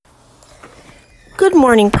Good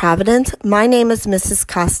morning, Providence. My name is Mrs.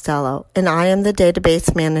 Costello, and I am the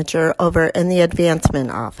database manager over in the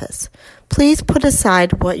advancement office. Please put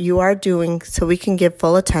aside what you are doing so we can give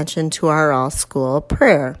full attention to our all-school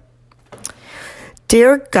prayer.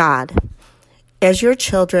 Dear God, as your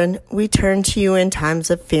children, we turn to you in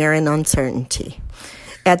times of fear and uncertainty.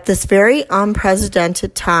 At this very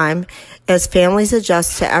unprecedented time, as families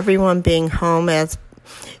adjust to everyone being home, as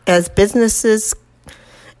businesses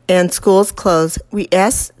and schools close, we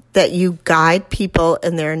ask that you guide people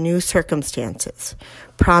in their new circumstances.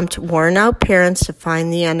 Prompt worn-out parents to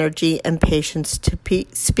find the energy and patience to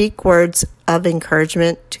speak words of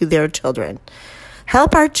encouragement to their children.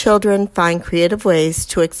 Help our children find creative ways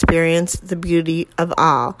to experience the beauty of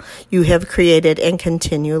all you have created and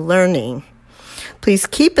continue learning. Please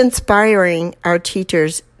keep inspiring our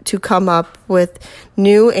teachers to come up with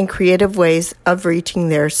new and creative ways of reaching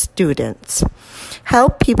their students.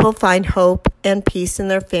 Help people find hope and peace in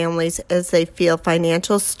their families as they feel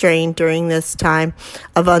financial strain during this time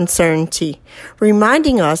of uncertainty,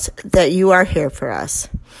 reminding us that you are here for us.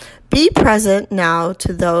 Be present now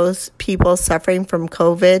to those people suffering from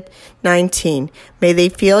COVID-19. May they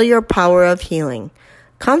feel your power of healing.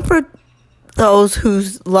 Comfort those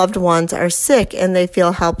whose loved ones are sick and they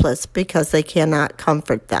feel helpless because they cannot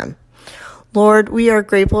comfort them. Lord, we are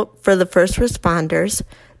grateful for the first responders,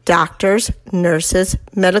 doctors, nurses,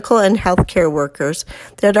 medical and healthcare workers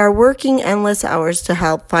that are working endless hours to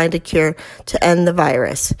help find a cure to end the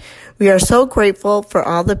virus. We are so grateful for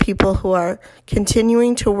all the people who are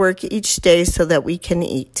continuing to work each day so that we can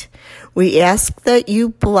eat. We ask that you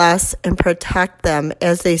bless and protect them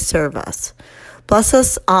as they serve us. Bless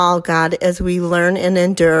us all, God, as we learn and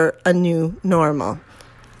endure a new normal.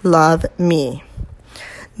 Love me.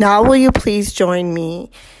 Now will you please join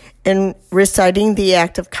me in reciting the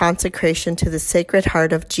act of consecration to the Sacred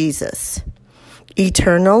Heart of Jesus.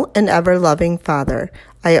 Eternal and ever-loving Father,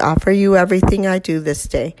 I offer you everything I do this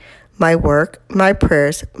day, my work, my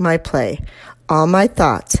prayers, my play, all my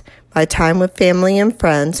thoughts, my time with family and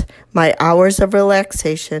friends, my hours of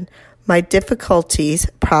relaxation, my difficulties,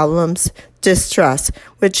 problems, distress,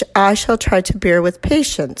 which I shall try to bear with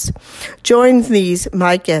patience. Join these,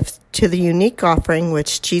 my gifts, to the unique offering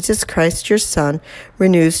which Jesus Christ, your Son,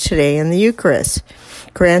 renews today in the Eucharist.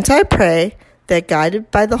 Grant, I pray, that guided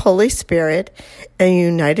by the Holy Spirit and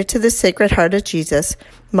united to the Sacred Heart of Jesus,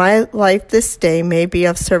 my life this day may be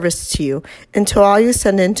of service to you and to all you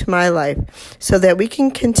send into my life, so that we can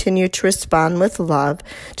continue to respond with love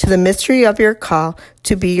to the mystery of your call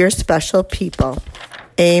to be your special people.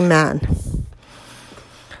 Amen.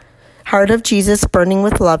 Heart of Jesus, burning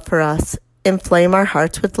with love for us, inflame our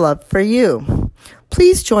hearts with love for you.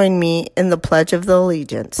 Please join me in the Pledge of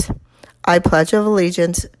Allegiance. I pledge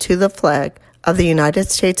allegiance to the flag of the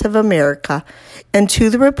United States of America and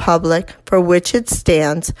to the republic for which it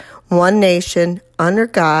stands, one nation, under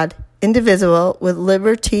God, indivisible, with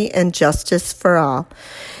liberty and justice for all.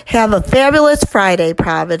 Have a fabulous Friday,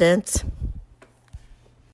 Providence.